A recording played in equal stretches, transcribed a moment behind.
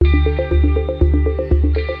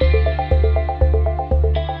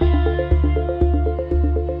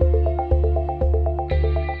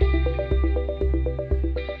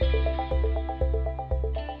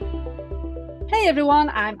Hey everyone,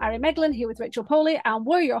 I'm Ari Meglin here with Rachel Poley, and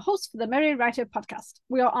we're your hosts for the Merry Writer podcast.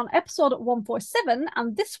 We are on episode 147,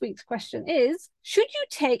 and this week's question is: should you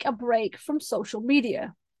take a break from social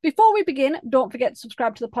media? Before we begin, don't forget to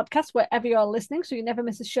subscribe to the podcast wherever you are listening so you never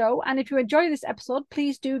miss a show. And if you enjoy this episode,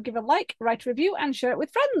 please do give a like, write a review, and share it with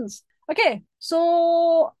friends. Okay,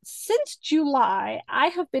 so since July, I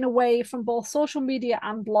have been away from both social media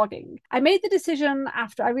and blogging. I made the decision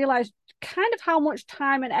after I realized kind of how much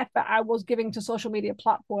time and effort I was giving to social media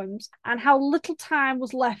platforms and how little time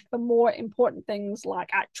was left for more important things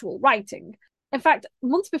like actual writing. In fact,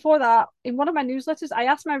 months before that, in one of my newsletters, I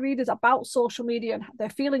asked my readers about social media and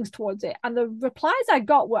their feelings towards it. And the replies I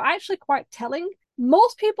got were actually quite telling.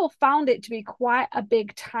 Most people found it to be quite a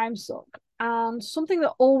big time suck and something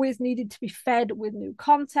that always needed to be fed with new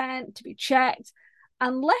content, to be checked,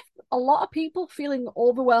 and left a lot of people feeling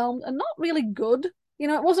overwhelmed and not really good. You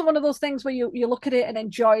know, it wasn't one of those things where you look at it and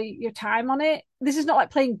enjoy your time on it. This is not like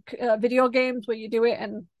playing video games where you do it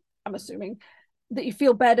and I'm assuming that you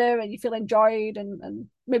feel better and you feel enjoyed and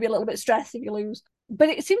maybe a little bit stressed if you lose. But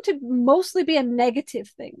it seemed to mostly be a negative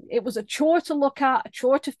thing. It was a chore to look at, a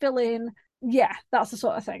chore to fill in. Yeah, that's the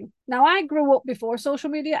sort of thing. Now, I grew up before social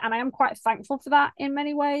media and I am quite thankful for that in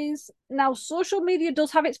many ways. Now, social media does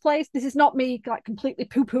have its place. This is not me like completely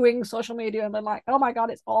poo-pooing social media and then like, oh my God,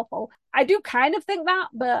 it's awful. I do kind of think that,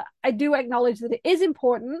 but I do acknowledge that it is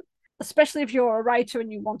important, especially if you're a writer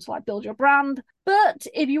and you want to like build your brand. But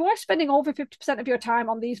if you are spending over 50% of your time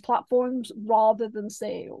on these platforms rather than,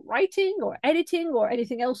 say, writing or editing or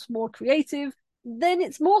anything else more creative, then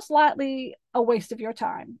it's most likely a waste of your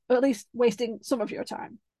time, or at least wasting some of your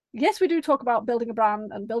time. Yes, we do talk about building a brand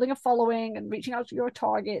and building a following and reaching out to your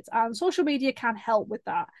targets, and social media can help with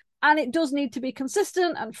that. And it does need to be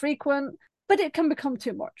consistent and frequent, but it can become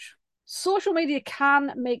too much. Social media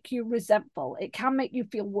can make you resentful. It can make you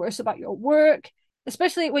feel worse about your work,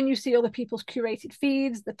 especially when you see other people's curated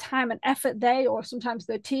feeds, the time and effort they or sometimes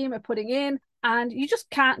their team are putting in, and you just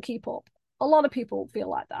can't keep up. A lot of people feel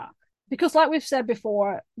like that. Because like we've said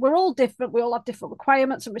before, we're all different. We all have different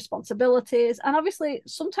requirements and responsibilities. And obviously,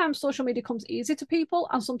 sometimes social media comes easy to people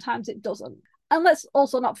and sometimes it doesn't. And let's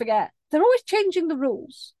also not forget, they're always changing the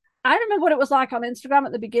rules. I remember what it was like on Instagram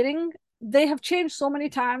at the beginning. They have changed so many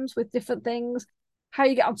times with different things, how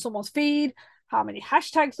you get on someone's feed, how many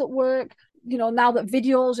hashtags that work. You know, now that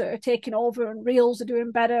videos are taking over and reels are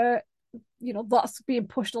doing better, you know, that's being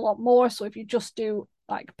pushed a lot more. So if you just do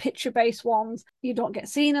like picture-based ones, you don't get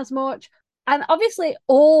seen as much. And obviously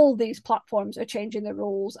all these platforms are changing the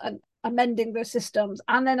rules and amending their systems.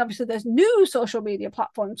 And then obviously there's new social media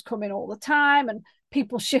platforms coming all the time and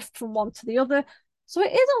people shift from one to the other. So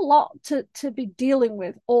it is a lot to be dealing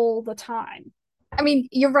with all the time. I mean,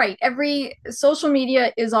 you're right. Every social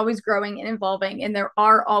media is always growing and evolving, and there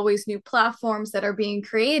are always new platforms that are being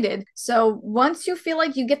created. So once you feel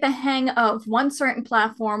like you get the hang of one certain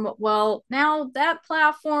platform, well, now that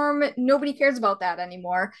platform, nobody cares about that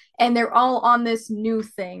anymore. And they're all on this new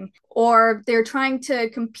thing, or they're trying to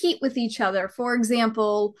compete with each other. For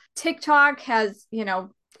example, TikTok has,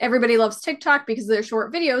 everybody loves TikTok because they're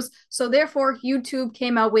short videos. So therefore, YouTube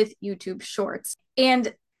came out with YouTube Shorts.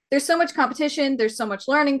 And there's so much competition, there's so much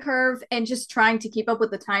learning curve, and just trying to keep up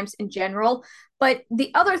with the times in general. But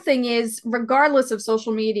the other thing is, regardless of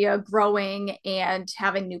social media growing and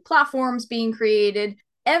having new platforms being created,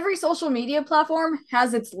 every social media platform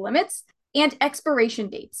has its limits and expiration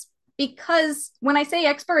dates. Because when I say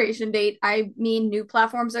expiration date, I mean new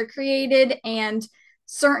platforms are created and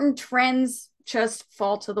certain trends just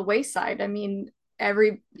fall to the wayside. I mean, a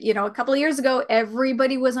couple of years ago,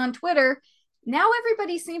 everybody was on Twitter. Now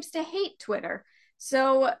everybody seems to hate Twitter.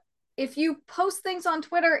 So if you post things on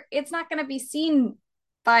Twitter, it's not going to be seen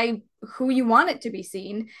by who you want it to be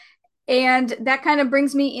seen. And that kind of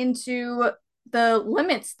brings me into the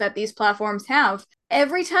limits that these platforms have.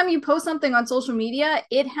 Every time you post something on social media,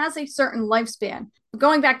 it has a certain lifespan.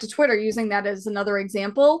 Going back to Twitter, using that as another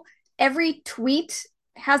example, every tweet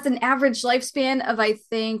has an average lifespan of, I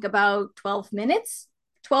think, about 12 minutes,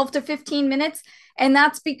 12 to 15 minutes. And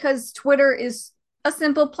that's because Twitter is a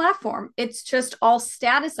simple platform. It's just all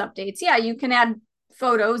status updates. Yeah, you can add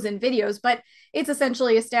photos and videos, but it's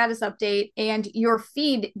essentially a status update, and your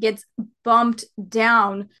feed gets bumped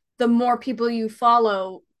down the more people you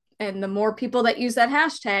follow. And the more people that use that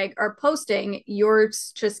hashtag are posting,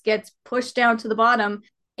 yours just gets pushed down to the bottom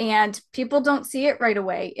and people don't see it right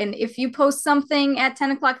away. And if you post something at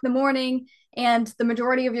 10 o'clock in the morning and the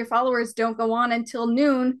majority of your followers don't go on until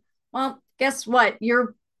noon, well, guess what?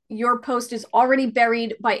 Your post is already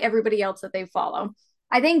buried by everybody else that they follow.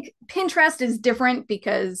 I think Pinterest is different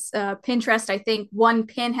because Pinterest, I think one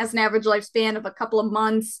pin has an average lifespan of a couple of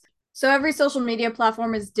months. So every social media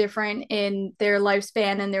platform is different in their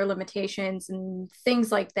lifespan and their limitations and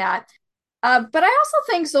things like that. But I also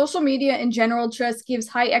think social media in general just gives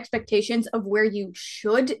high expectations of where you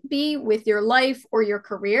should be with your life or your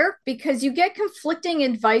career because you get conflicting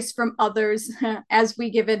advice from others as we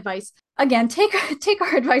give advice. Again, take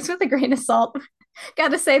our advice with a grain of salt. Got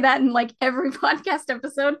to say that in like every podcast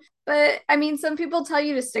episode. But I mean, some people tell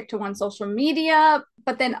you to stick to one social media,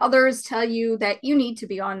 but then others tell you that you need to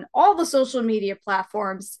be on all the social media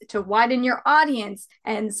platforms to widen your audience.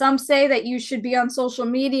 And some say that you should be on social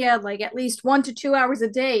media like at least 1 to 2 hours a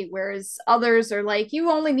day, whereas others are like,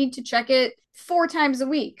 you only need to check it 4 times a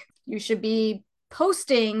week. You should be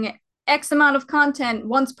posting X amount of content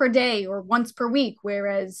once per day or once per week,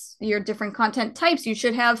 whereas your different content types, you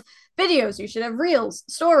should have videos, you should have reels,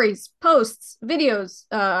 stories, posts, videos.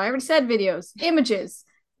 I already said videos, images.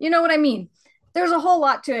 You know what I mean? There's a whole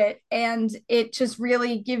lot to it, and it just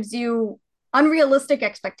really gives you unrealistic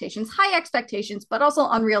expectations, high expectations, but also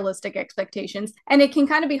unrealistic expectations. And it can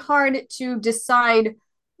kind of be hard to decide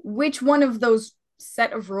which one of those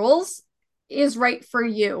set of rules is right for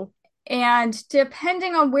you. And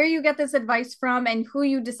depending on where you get this advice from and who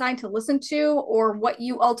you decide to listen to or what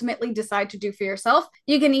you ultimately decide to do for yourself,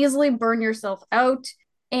 you can easily burn yourself out.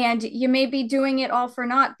 And you may be doing it all for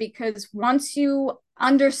naught because once you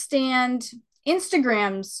understand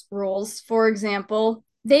Instagram's rules, for example,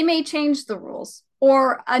 they may change the rules.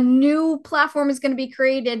 Or a new platform is going to be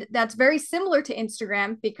created that's very similar to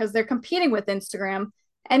Instagram because they're competing with Instagram.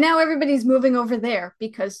 And now everybody's moving over there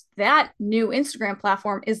because that new Instagram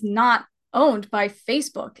platform is not owned by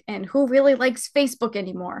Facebook. And who really likes Facebook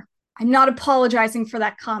anymore? I'm not apologizing for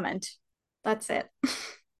that comment. That's it.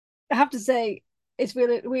 I have to say, it's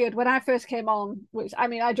really weird. When I first came on, which I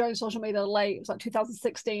mean, I joined social media late. It was like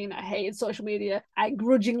 2016. I hated social media. I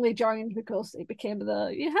grudgingly joined because it became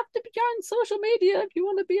you have to join social media if you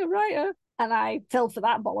want to be a writer. And I fell for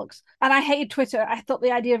that bollocks. And I hated Twitter. I thought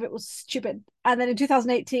the idea of it was stupid. And then in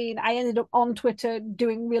 2018, I ended up on Twitter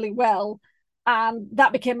doing really well. And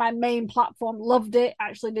that became my main platform. Loved it.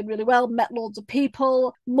 Actually did really well. Met loads of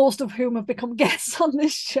people, most of whom have become guests on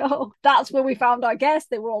this show. That's where we found our guests.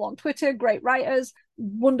 They were all on Twitter. Great writers,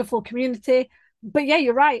 wonderful community. But yeah,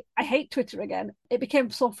 you're right. I hate Twitter again. It became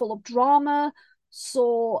so full of drama,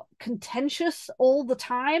 so contentious all the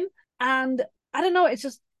time. And I don't know,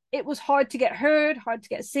 it was hard to get heard, hard to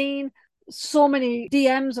get seen. So many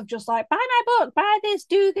DMs of just like, buy my book, buy this,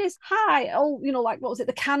 do this. Hi. Oh, like, what was it?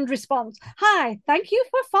 The canned response. Hi, thank you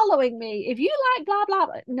for following me. If you like blah, blah,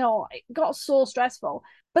 blah. No, it got so stressful.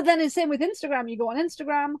 But then it's same with Instagram. You go on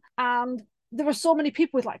Instagram and there are so many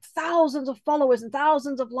people with like thousands of followers and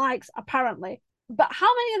thousands of likes, apparently. But how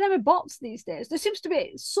many of them are bots these days? There seems to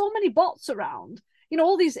be so many bots around.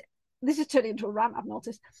 All these, this is turning into a rant, I've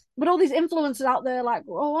noticed, but all these influencers out there like,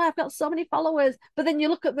 oh, I've got so many followers. But then you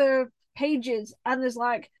look at their pages and there's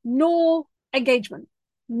like no engagement,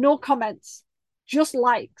 no comments, just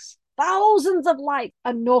likes, thousands of likes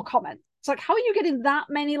and no comment. It's like, how are you getting that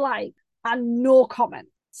many likes and no comment?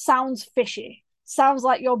 Sounds fishy. Sounds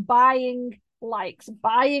like you're buying likes,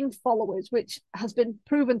 buying followers, which has been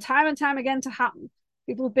proven time and time again to happen.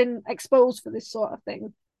 People have been exposed for this sort of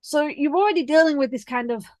thing. So you're already dealing with this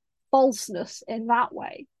kind of falseness in that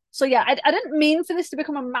way. So yeah, I didn't mean for this to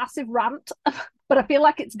become a massive rant, but I feel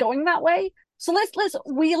like it's going that way. So let's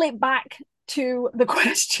wheel it back to the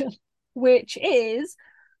question, which is,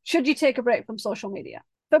 should you take a break from social media?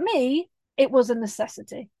 For me, it was a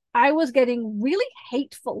necessity. I was getting really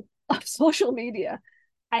hateful of social media.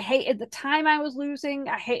 I hated the time I was losing.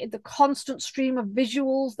 I hated the constant stream of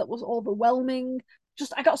visuals that was overwhelming.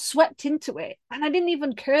 I got swept into it and I didn't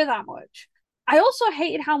even care that much. I also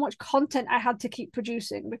hated how much content I had to keep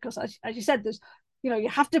producing because, as you said, there's, you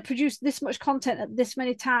have to produce this much content at this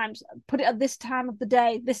many times, put it at this time of the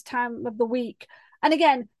day, this time of the week. And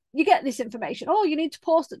again, you get this information. Oh, you need to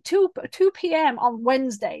post at 2 p.m. on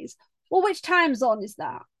Wednesdays. Well, which time zone is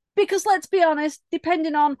that? Because let's be honest,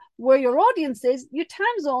 depending on where your audience is, your time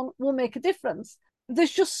zone will make a difference.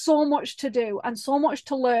 There's just so much to do and so much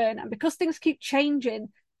to learn. And because things keep changing,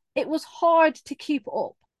 it was hard to keep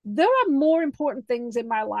up. There are more important things in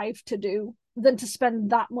my life to do than to spend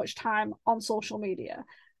that much time on social media,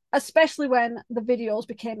 especially when the videos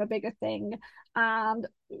became a bigger thing and,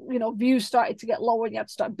 views started to get lower and you had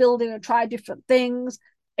to start building and try different things.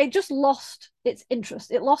 It just lost its interest.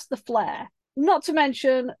 It lost the flair. Not to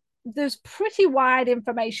mention, there's pretty wide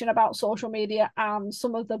information about social media and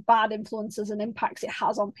some of the bad influences and impacts it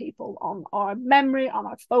has on people, on our memory, on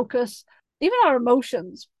our focus. even our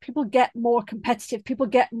emotions, people get more competitive, people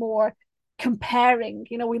get more comparing.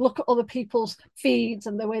 We look at other people's feeds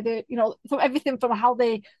and the way they, from everything from how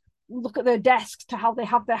they look at their desks to how they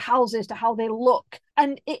have their houses to how they look,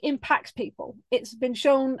 and it impacts people. It's been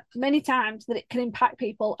shown many times that it can impact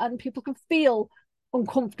people, and people can feel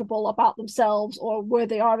uncomfortable about themselves or where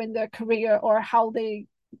they are in their career or how they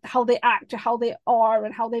act or how they are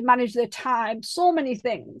and how they manage their time, so many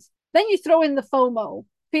things. Then you throw in the FOMO,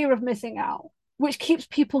 fear of missing out, which keeps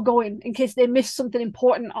people going in case they miss something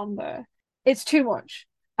important on there. It's too much.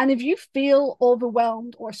 And if you feel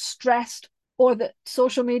overwhelmed or stressed or that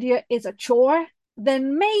social media is a chore,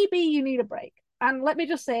 then maybe you need a break. And let me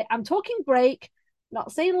just say, I'm talking break,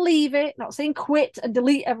 not saying leave it, not saying quit and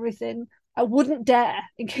delete everything. I wouldn't dare,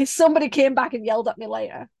 in case somebody came back and yelled at me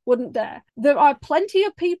later. Wouldn't dare. There are plenty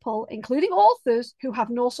of people, including authors, who have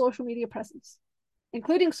no social media presence,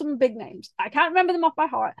 including some big names. I can't remember them off by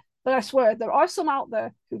heart, but I swear there are some out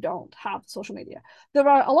there who don't have social media. There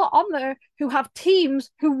are a lot on there who have teams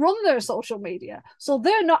who run their social media. So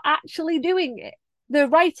they're not actually doing it. They're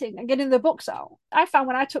writing and getting their books out. I found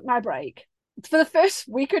when I took my break, for the first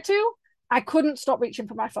week or two, I couldn't stop reaching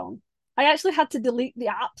for my phone. I actually had to delete the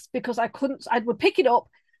apps because I would pick it up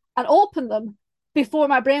and open them before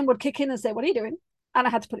my brain would kick in and say, what are you doing? And I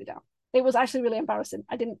had to put it down. It was actually really embarrassing.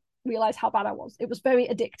 I didn't realize how bad I was. It was very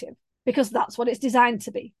addictive because that's what it's designed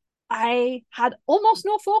to be. I had almost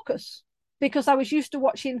no focus because I was used to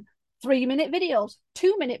watching 3-minute videos,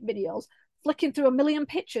 2-minute videos, flicking through a million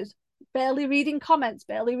pictures, barely reading comments,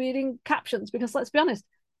 barely reading captions, because let's be honest,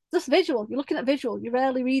 just visual. You're looking at visual. You're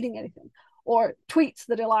rarely reading anything. Or tweets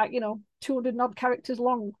that are like, 200 odd characters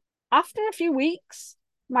long. After a few weeks,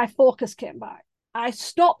 my focus came back. I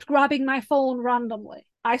stopped grabbing my phone randomly.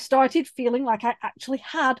 I started feeling like I actually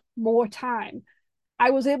had more time. I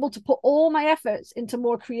was able to put all my efforts into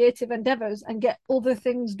more creative endeavors and get other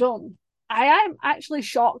things done. I am actually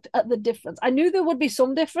shocked at the difference. I knew there would be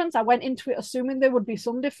some difference. I went into it assuming there would be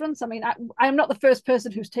some difference. I mean, I'm not the first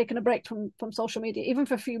person who's taken a break from social media, even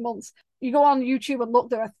for a few months. You go on YouTube and look,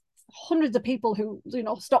 there are hundreds of people who,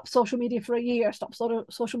 stop social media for a year, stop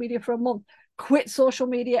social media for a month, quit social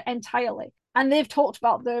media entirely. And they've talked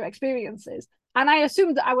about their experiences. And I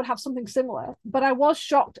assumed that I would have something similar, but I was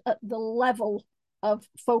shocked at the level of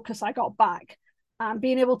focus I got back, and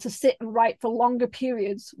being able to sit and write for longer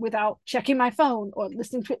periods without checking my phone or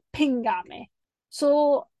listening to it ping at me.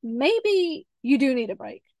 So maybe you do need a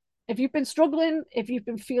break. If you've been struggling, if you've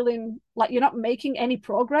been feeling like you're not making any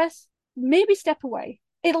progress, maybe step away.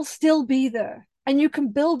 It'll still be there and you can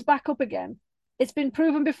build back up again. It's been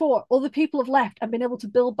proven before. Other people have left and been able to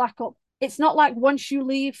build back up. It's not like once you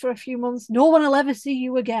leave for a few months, no one will ever see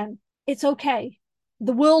you again. It's okay.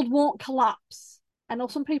 The world won't collapse. I know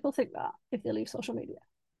some people think that if they leave social media.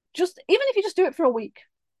 Even if you just do it for a week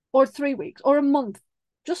or 3 weeks or a month,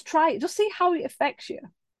 just try it. Just see how it affects you.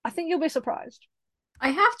 I think you'll be surprised.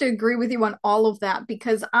 I have to agree with you on all of that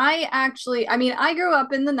because I grew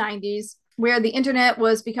up in the 90s where the internet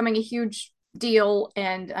was becoming a huge deal.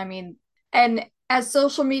 And as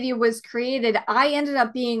social media was created, I ended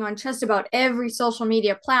up being on just about every social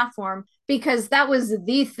media platform because that was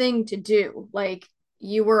the thing to do. Like,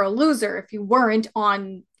 you were a loser if you weren't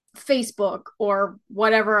on Facebook or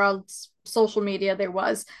whatever else social media there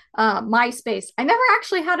was. MySpace. I never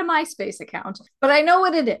actually had a MySpace account, but I know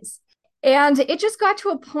what it is. And it just got to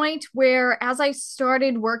a point where, as I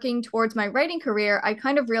started working towards my writing career, I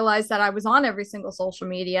kind of realized that I was on every single social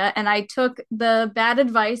media. And I took the bad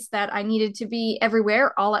advice that I needed to be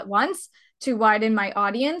everywhere all at once to widen my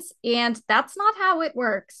audience. And that's not how it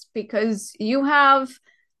works because you have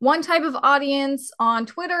one type of audience on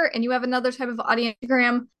Twitter and you have another type of audience on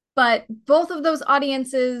Instagram, but both of those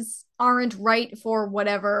audiences aren't right for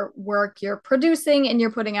whatever work you're producing and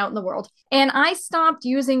you're putting out in the world. And I stopped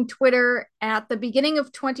using Twitter at the beginning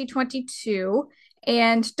of 2022.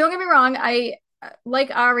 And don't get me wrong, like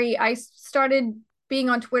Ari, I started being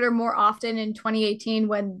on Twitter more often in 2018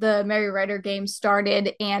 when the Merry Writer game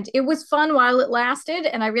started. And it was fun while it lasted.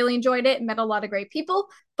 And I really enjoyed it and met a lot of great people.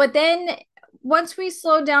 But then once we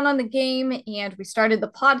slowed down on the game and we started the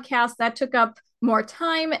podcast, that took up more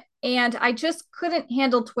time. And I just couldn't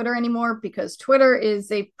handle Twitter anymore because Twitter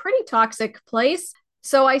is a pretty toxic place.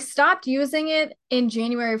 So I stopped using it in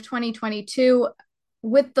January of 2022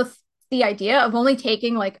 with the idea of only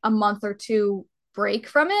taking like a month or two break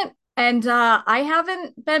from it. And I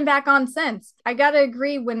haven't been back on since. I gotta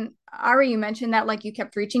agree when Ari, you mentioned that like you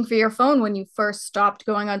kept reaching for your phone when you first stopped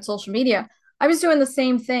going on social media. I was doing the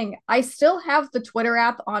same thing. I still have the Twitter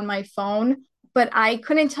app on my phone, but I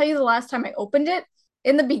couldn't tell you the last time I opened it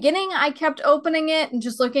In the beginning, I kept opening it and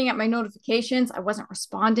just looking at my notifications. I wasn't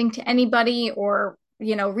responding to anybody or,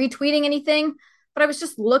 retweeting anything, but I was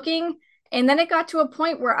just looking. And then it got to a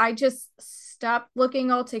point where I just stopped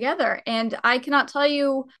looking altogether. And I cannot tell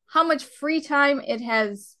you how much free time it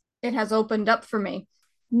has opened up for me.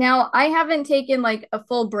 Now, I haven't taken like a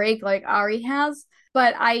full break like Ari has,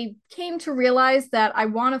 but I came to realize that I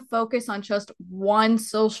want to focus on just one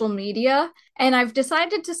social media. And I've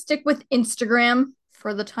decided to stick with Instagram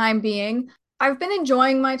for the time being. I've been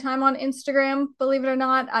enjoying my time on Instagram, believe it or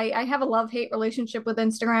not. I have a love-hate relationship with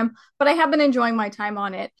Instagram, but I have been enjoying my time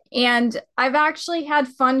on it. And I've actually had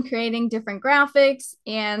fun creating different graphics,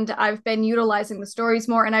 and I've been utilizing the stories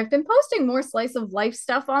more, and I've been posting more slice of life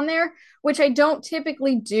stuff on there, which I don't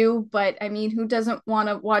typically do. But I mean, who doesn't want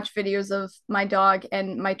to watch videos of my dog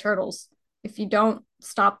and my turtles? If you don't,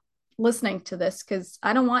 stop listening to this because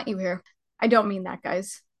I don't want you here. I don't mean that,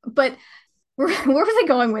 guys. But where was I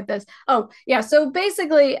going with this? Oh, yeah. So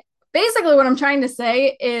basically what I'm trying to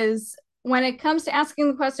say is when it comes to asking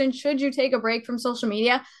the question, should you take a break from social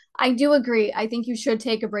media? I do agree. I think you should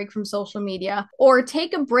take a break from social media or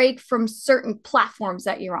take a break from certain platforms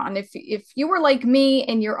that you're on. If you were like me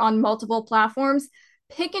and you're on multiple platforms,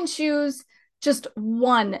 pick and choose just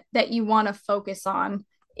one that you want to focus on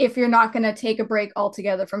if you're not going to take a break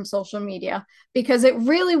altogether from social media, because it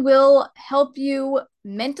really will help you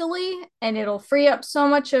mentally and it'll free up so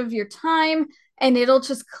much of your time and it'll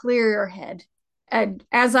just clear your head. And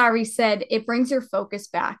as Ari said, it brings your focus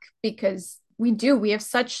back because we have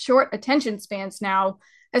such short attention spans now,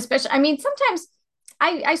 especially, I mean, sometimes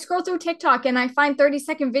I scroll through TikTok and I find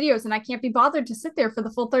 30-second videos and I can't be bothered to sit there for the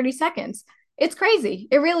full 30 seconds. It's crazy.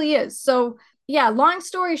 It really is. So yeah, long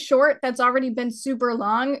story short, that's already been super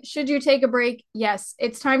long. Should you take a break? Yes,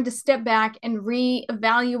 it's time to step back and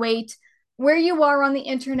reevaluate where you are on the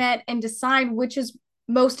internet and decide which is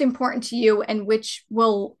most important to you and which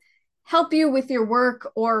will help you with your work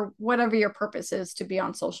or whatever your purpose is to be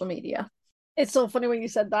on social media. It's so funny when you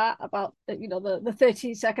said that about the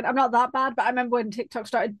 30-second. I'm not that bad, but I remember when TikTok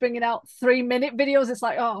started bringing out 3-minute videos. It's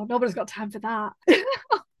like, oh, nobody's got time for that.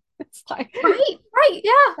 It's like right,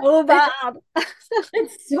 yeah. so bad.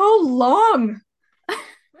 It's so long.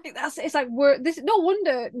 It's like we're this. No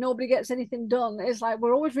wonder nobody gets anything done. It's like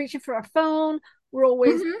we're always reaching for our phone. We're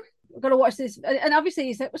always gonna watch this, and obviously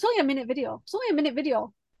you say it's only a minute video. It's only a minute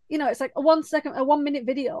video. It's like a 1 minute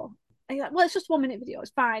video. And you're like, well, it's just 1 minute video.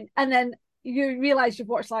 It's fine. And then you realize you've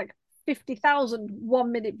watched like 50,000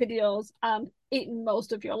 1 minute videos and eaten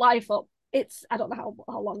most of your life up. I don't know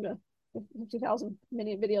how long the 50,000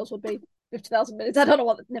 minute videos would be. 50,000 minutes. I don't know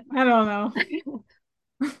what. I don't know.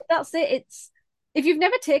 That's it. If you've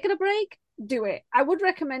never taken a break, do it. I would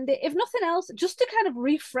recommend it. If nothing else, just to kind of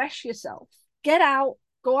refresh yourself. Get out,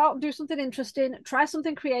 go out and do something interesting, try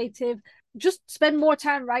something creative, just spend more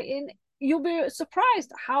time writing. You'll be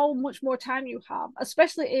surprised how much more time you have,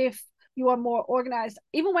 especially if you are more organized.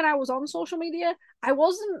 Even when I was on social media, I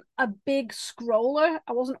wasn't a big scroller.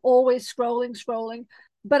 I wasn't always scrolling,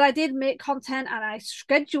 but I did make content and I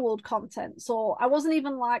scheduled content. So I wasn't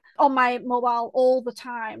even like on my mobile all the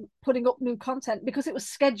time putting up new content because it was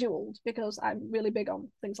scheduled, because I'm really big on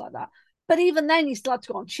things like that. But even then, you still had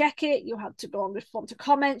to go and check it. You had to go and respond to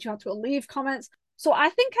comments. You had to go leave comments. So I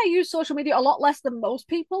think I use social media a lot less than most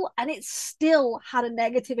people, and it still had a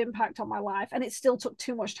negative impact on my life, and it still took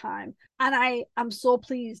too much time. And I am so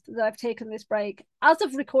pleased that I've taken this break. As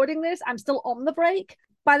of recording this, I'm still on the break.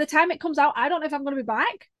 By the time it comes out, I don't know if I'm going to be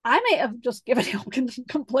back. I may have just given it up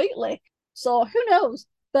completely. So who knows?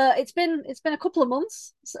 But it's been a couple of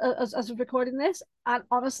months as of recording this, and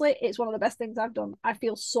honestly, it's one of the best things I've done. I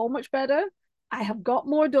feel so much better. I have got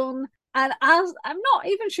more done, and as I'm not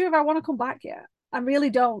even sure if I want to come back yet. I really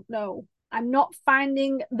don't know. I'm not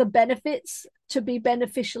finding the benefits to be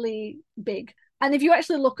beneficially big. And if you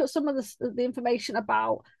actually look at some of the information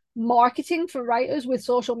about marketing for writers with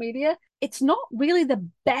social media, it's not really the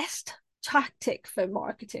best tactic for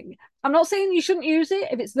marketing. I'm not saying you shouldn't use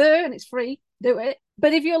it. If it's there and it's free, do it.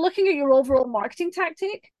 But if you're looking at your overall marketing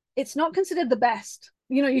tactic, it's not considered the best.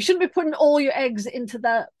 You shouldn't be putting all your eggs into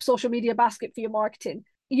the social media basket for your marketing.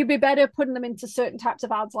 You'd be better putting them into certain types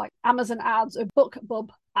of ads like Amazon ads or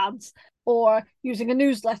BookBub ads, or using a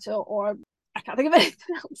newsletter, or I can't think of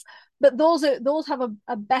anything else. But those have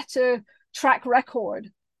a better track record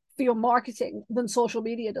for your marketing than social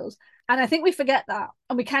media does. And I think we forget that,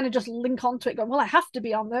 and we kind of just link onto it going, well, I have to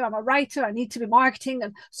be on there. I'm a writer. I need to be marketing,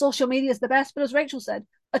 and social media is the best. But as Rachel said,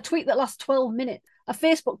 a tweet that lasts 12 minutes, a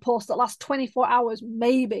Facebook post that lasts 24 hours,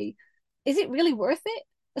 maybe. Is it really worth it?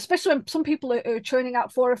 Especially when some people are churning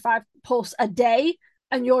out 4 or 5 posts a day.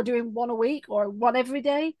 and you're doing one a week or one every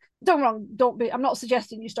day, don't wrong, I'm not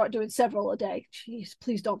suggesting you start doing several a day. Jeez,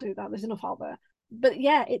 please don't do that. There's enough out there. But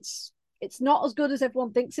yeah, it's not as good as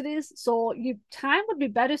everyone thinks it is. So your time would be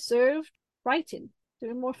better served writing,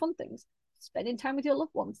 doing more fun things, spending time with your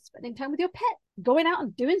loved ones, spending time with your pet, going out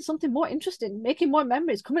and doing something more interesting, making more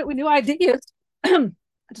memories, coming up with new ideas. I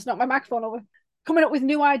just knocked my microphone over. Coming up with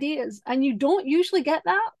new ideas. And you don't usually get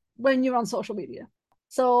that when you're on social media.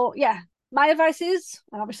 So yeah, my advice is,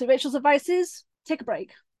 and obviously Rachel's advice is, take a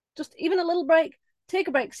break. Just even a little break, take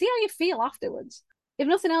a break. See how you feel afterwards. If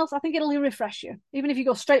nothing else, I think it'll refresh you. Even if you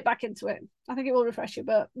go straight back into it, I think it will refresh you.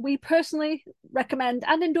 But we personally recommend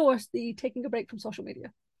and endorse the taking a break from social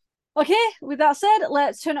media. Okay, with that said,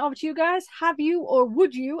 let's turn it over to you guys. Have you or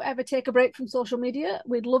would you ever take a break from social media?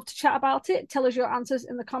 We'd love to chat about it. Tell us your answers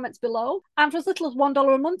in the comments below. And for as little as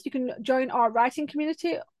 $1 a month, you can join our writing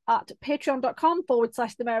community at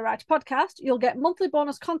patreon.com/The Mary Writer Podcast. You'll get monthly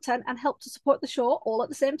bonus content and help to support the show all at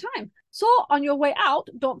the same time. So on your way out,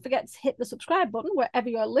 don't forget to hit the subscribe button wherever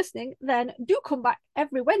you're listening. Then do come back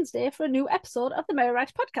every Wednesday for a new episode of The Mary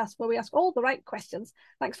Writer Podcast, where we ask all the right questions.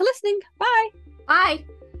 Thanks for listening. Bye. Bye.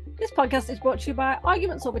 This podcast is brought to you by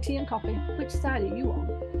Arguments Over Tea and Coffee. Which side are you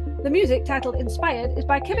on? The music, titled Inspired, is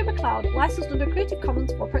by Kevin MacLeod, licensed under Creative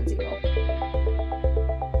Commons 4.0.